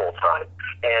loved one full time.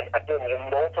 And again, you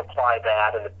multiply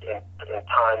that in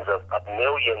times of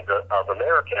millions of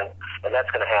Americans, and that's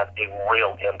going to have a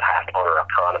real impact on our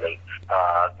economy,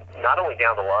 not only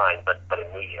down the line, but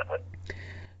immediately.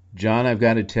 John, I've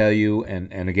got to tell you,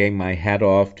 and again, my hat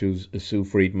off to Sue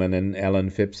Friedman and Ellen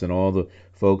Phipps and all the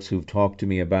folks who've talked to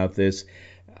me about this.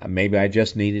 Maybe I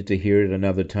just needed to hear it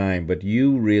another time, but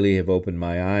you really have opened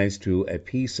my eyes to a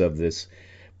piece of this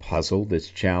puzzle, this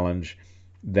challenge,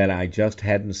 that I just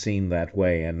hadn't seen that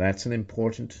way, and that's an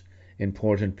important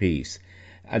piece.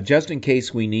 Just in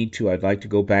case we need to, I'd like to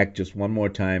go back just one more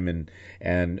time,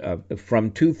 and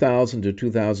from 2000 to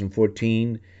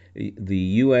 2014, the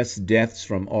U.S. deaths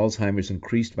from Alzheimer's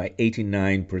increased by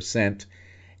 89%,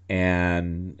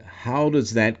 and how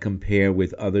does that compare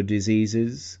with other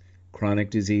diseases?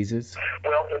 Chronic diseases?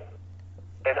 Well,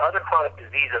 in other chronic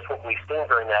diseases, what we've seen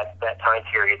during that time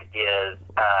period is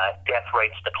death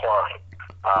rates decline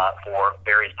for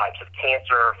various types of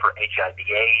cancer, for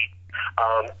HIV/AIDS.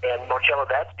 And Marcello,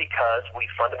 that's because we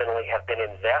fundamentally have been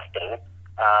investing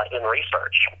in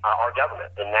research. Our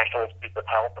government, the National Institutes of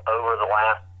Health, over the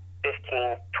last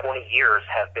 15, 20 years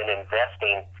have been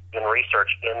investing in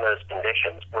research in those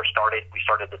conditions. We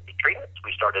started to see treatments.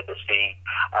 We started to see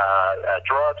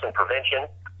drugs and prevention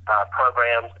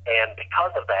programs, and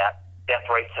because of that, death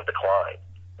rates have declined.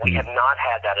 We have not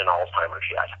had that in Alzheimer's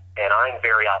yet, and I'm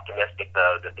very optimistic,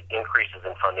 though, that the increases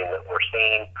in funding that we're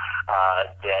seeing,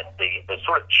 that the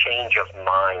sort of change of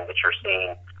mind that you're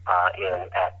seeing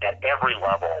at every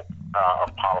level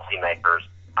of policymakers,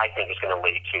 I think is going to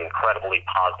lead to incredibly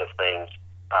positive things.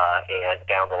 And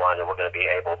down the line, that we're going to be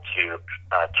able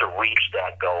to reach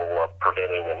that goal of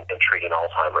preventing and treating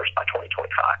Alzheimer's by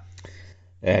 2025.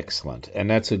 Excellent. And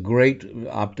that's a great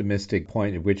optimistic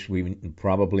point at which we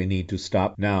probably need to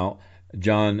stop. Now,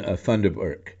 John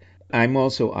Funderburk, I'm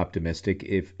also optimistic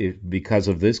if because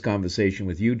of this conversation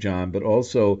with you, John, but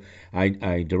also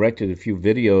I directed a few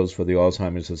videos for the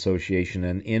Alzheimer's Association,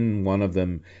 and in one of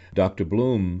them, Dr.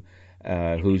 Bloom,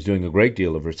 who's doing a great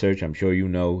deal of research, I'm sure you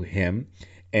know him,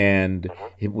 and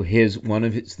one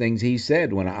of his things he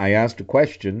said when I asked a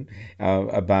question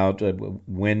about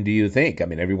when do you think, I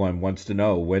mean, everyone wants to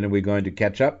know, when are we going to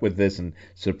catch up with this and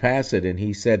surpass it? And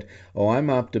he said, I'm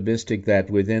optimistic that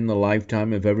within the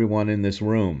lifetime of everyone in this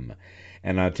room.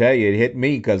 And I'll tell you, it hit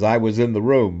me because I was in the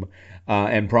room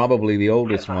and probably the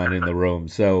oldest one in the room.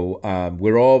 So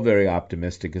we're all very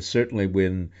optimistic, certainly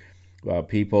when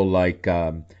people like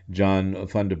John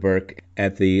Funderburk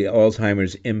at the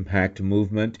Alzheimer's Impact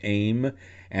Movement, AIM,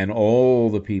 and all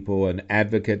the people and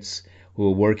advocates who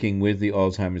are working with the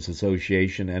Alzheimer's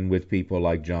Association and with people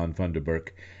like John Funderburk.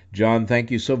 John,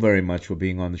 thank you so very much for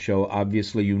being on the show.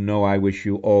 Obviously, you know I wish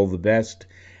you all the best.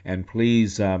 And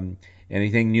please,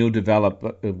 anything new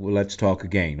develop, let's talk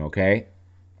again, okay?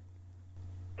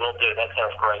 Will do. That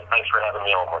sounds great. Thanks for having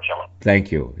me on, Marcello.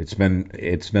 Thank you.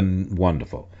 It's been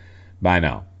wonderful. Bye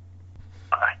now.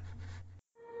 Bye.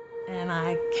 And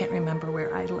I can't remember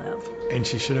where I live. And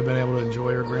she should have been able to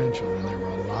enjoy her grandchildren. There were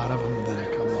a lot of them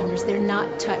that come along. They're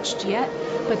not touched yet,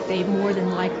 but they more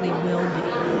than likely will be.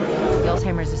 The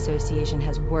Alzheimer's Association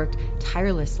has worked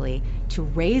tirelessly to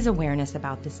raise awareness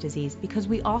about this disease because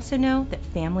we also know that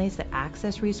families that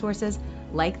access resources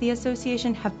like the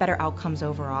association have better outcomes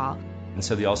overall. And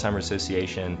so the Alzheimer's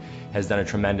Association has done a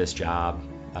tremendous job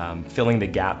filling the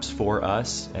gaps for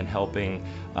us and helping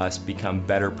us become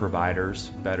better providers,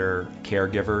 better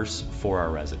caregivers for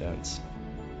our residents.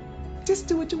 Just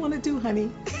do what you want to do,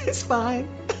 honey. It's fine.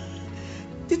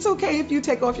 It's okay if you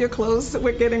take off your clothes.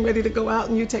 We're getting ready to go out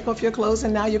and you take off your clothes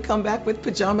and now you come back with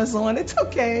pajamas on. It's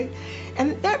okay.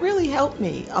 And that really helped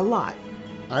me a lot.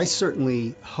 I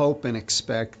certainly hope and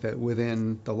expect that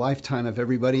within the lifetime of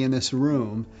everybody in this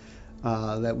room,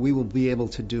 that we will be able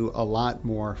to do a lot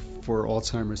more for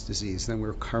Alzheimer's disease than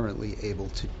we're currently able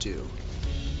to do.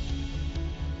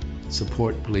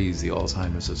 Support, please, the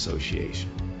Alzheimer's Association.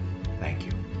 Thank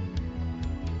you.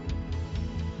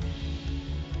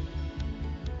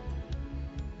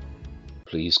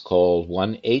 Please call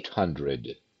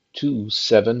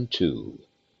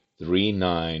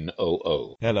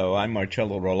 1-800-272-3900. Hello, I'm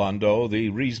Marcello Rollando, the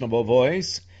Reasonable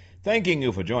Voice, thanking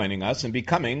you for joining us and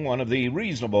becoming one of the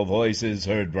reasonable voices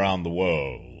heard round the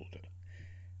world.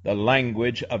 The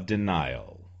language of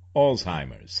denial,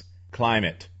 Alzheimer's,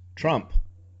 climate, Trump,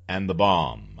 and the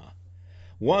bomb.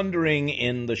 Wandering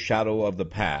in the shadow of the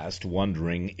past,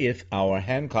 wondering if our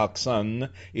Hancock sun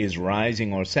is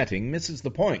rising or setting, misses the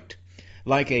point.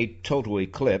 Like a total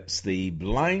eclipse, the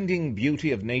blinding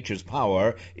beauty of nature's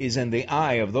power is in the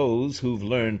eye of those who've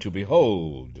learned to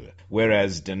behold,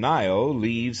 whereas denial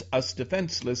leaves us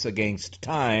defenseless against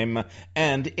time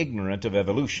and ignorant of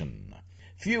evolution.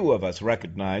 Few of us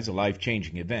recognize a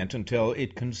life-changing event until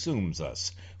it consumes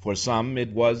us. For some,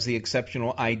 it was the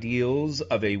exceptional ideals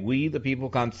of a We the People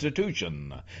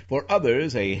Constitution. For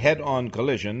others, a head-on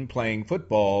collision playing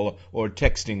football or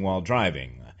texting while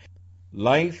driving.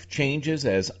 Life changes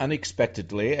as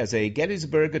unexpectedly as a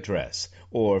Gettysburg Address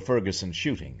or Ferguson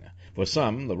shooting. For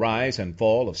some, the rise and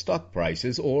fall of stock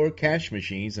prices or cash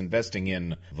machines investing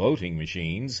in voting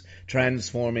machines,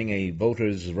 transforming a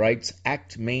voters' rights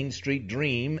act Main Street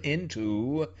dream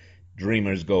into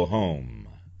dreamers go home.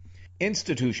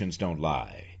 Institutions don't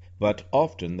lie, but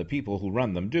often the people who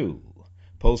run them do.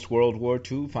 Post-World War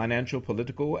II, financial,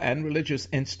 political, and religious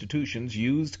institutions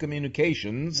used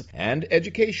communications and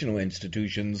educational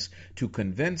institutions to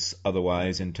convince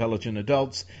otherwise intelligent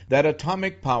adults that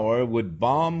atomic power would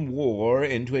bomb war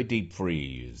into a deep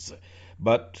freeze.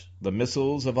 But the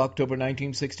missiles of October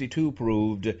 1962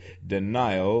 proved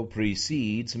denial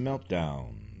precedes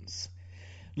meltdowns.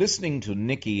 Listening to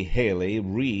Nikki Haley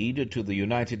read to the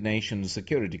United Nations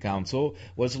Security Council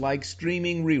was like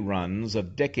streaming reruns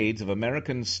of decades of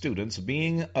American students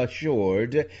being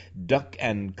assured duck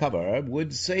and cover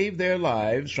would save their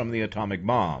lives from the atomic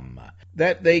bomb,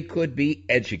 that they could be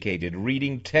educated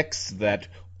reading texts that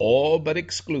all but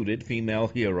excluded female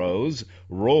heroes,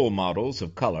 role models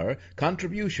of color,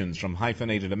 contributions from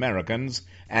hyphenated Americans,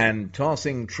 and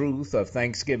tossing truth of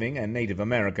Thanksgiving and Native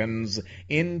Americans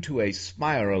into a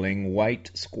spiraling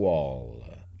white squall.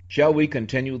 Shall we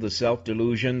continue the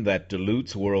self-delusion that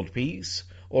dilutes world peace,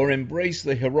 or embrace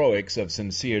the heroics of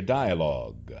sincere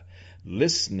dialogue?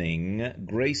 Listening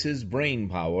graces brain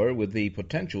power with the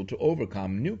potential to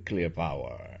overcome nuclear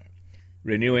power.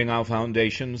 Renewing our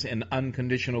foundations in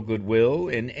unconditional goodwill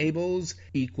enables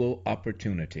equal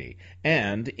opportunity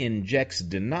and injects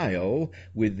denial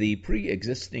with the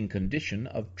pre-existing condition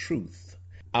of truth.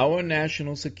 Our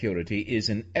national security is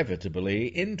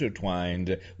inevitably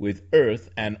intertwined with earth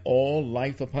and all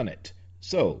life upon it.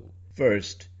 So,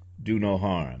 first, do no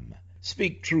harm.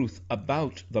 Speak truth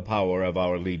about the power of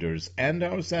our leaders and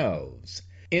ourselves.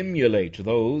 Emulate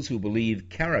those who believe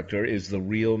character is the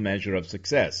real measure of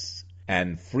success,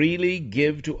 and freely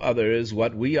give to others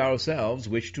what we ourselves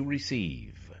wish to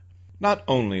receive. Not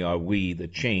only are we the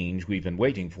change we've been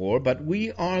waiting for, but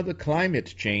we are the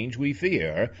climate change we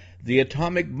fear, the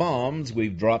atomic bombs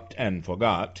we've dropped and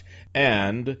forgot,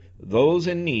 and those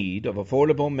in need of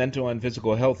affordable mental and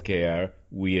physical health care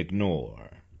we ignore.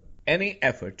 Any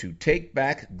effort to take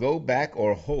back, go back,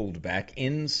 or hold back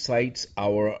incites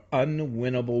our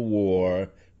unwinnable war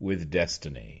with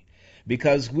destiny.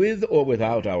 because with or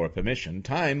without our permission,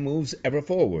 time moves ever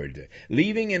forward,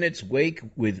 leaving in its wake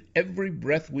with every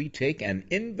breath we take an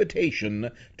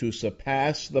invitation to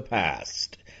surpass the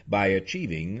past by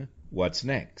achieving what's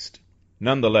next.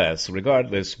 Nonetheless,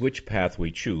 regardless which path we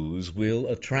choose, we'll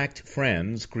attract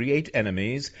friends, create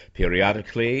enemies,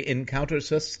 periodically encounter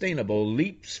sustainable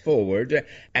leaps forward,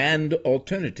 and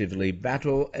alternatively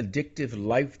battle addictive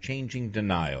life-changing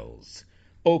denials.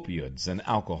 Opioids and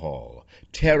alcohol,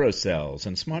 terror cells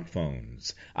and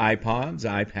smartphones, iPods,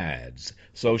 iPads,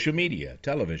 social media,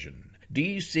 television,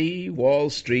 D.C.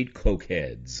 Wall Street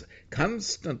cokeheads,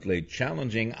 constantly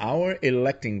challenging our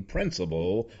electing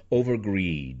principle over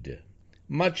greed.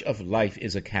 Much of life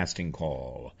is a casting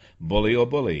call, bully or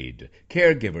bullied,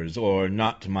 caregivers or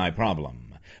not my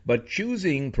problem. But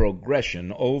choosing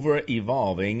progression over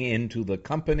evolving into the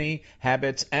company,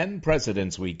 habits, and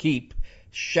precedents we keep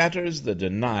shatters the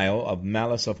denial of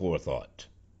malice aforethought.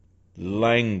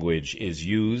 Language is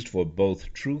used for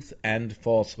both truth and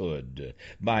falsehood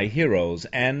by heroes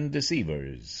and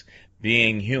deceivers.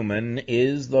 Being human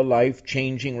is the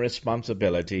life-changing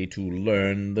responsibility to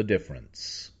learn the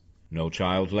difference. No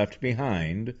Child Left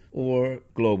Behind, or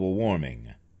global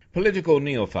warming. Political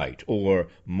neophyte, or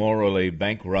morally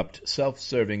bankrupt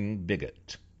self-serving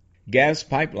bigot. Gas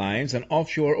pipelines and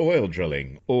offshore oil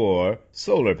drilling, or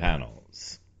solar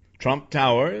panels. Trump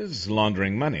towers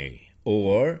laundering money,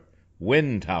 or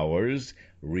wind towers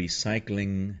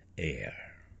recycling air.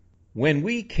 When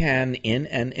we can, in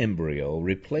an embryo,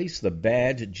 replace the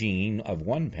bad gene of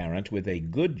one parent with a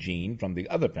good gene from the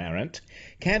other parent,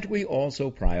 can't we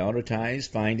also prioritize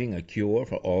finding a cure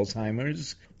for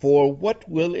Alzheimer's? For what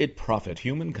will it profit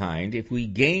humankind if we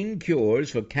gain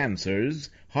cures for cancers,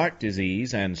 heart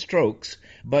disease, and strokes,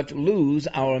 but lose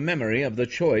our memory of the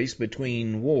choice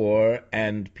between war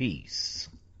and peace?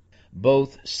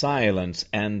 Both silence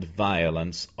and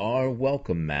violence are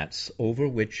welcome mats over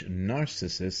which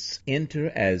narcissists enter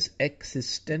as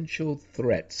existential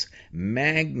threats,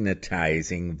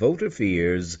 magnetizing voter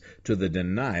fears to the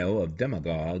denial of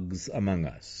demagogues among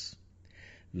us.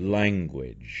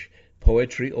 Language,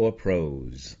 poetry or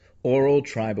prose, oral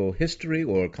tribal history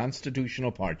or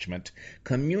constitutional parchment,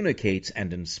 communicates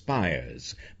and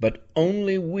inspires, but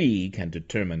only we can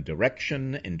determine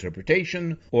direction,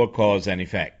 interpretation, or cause and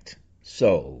effect.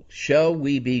 So, shall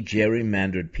we be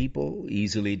gerrymandered people,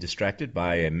 easily distracted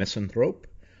by a misanthrope?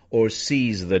 Or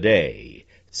seize the day,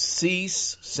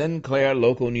 cease Sinclair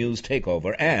local news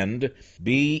takeover, and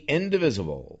be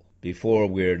indivisible before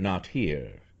we're not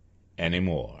here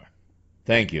anymore?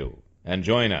 Thank you, and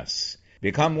join us.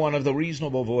 Become one of the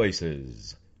reasonable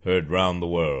voices heard round the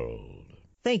world.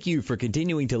 Thank you for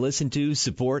continuing to listen to,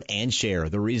 support, and share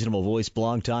the Reasonable Voice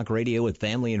Blog Talk Radio with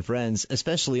family and friends,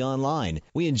 especially online.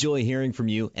 We enjoy hearing from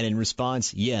you, and in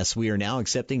response, yes, we are now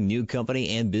accepting new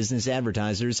company and business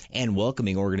advertisers and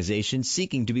welcoming organizations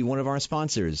seeking to be one of our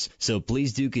sponsors. So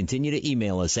please do continue to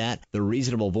email us at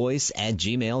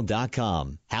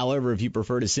thereasonablevoice@gmail.com. However, if you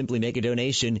prefer to simply make a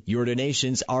donation, your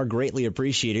donations are greatly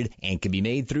appreciated and can be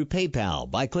made through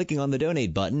PayPal by clicking on the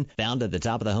donate button found at the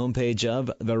top of the homepage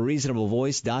of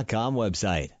thereasonablevoice.com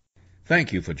website.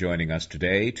 Thank you for joining us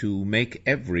today to make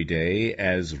every day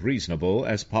as reasonable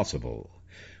as possible.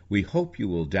 We hope you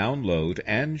will download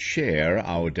and share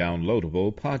our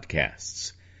downloadable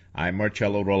podcasts. I'm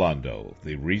Marcello Rollando,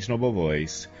 the Reasonable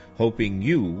Voice, hoping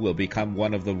you will become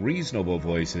one of the reasonable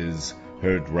voices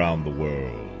heard round the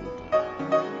world.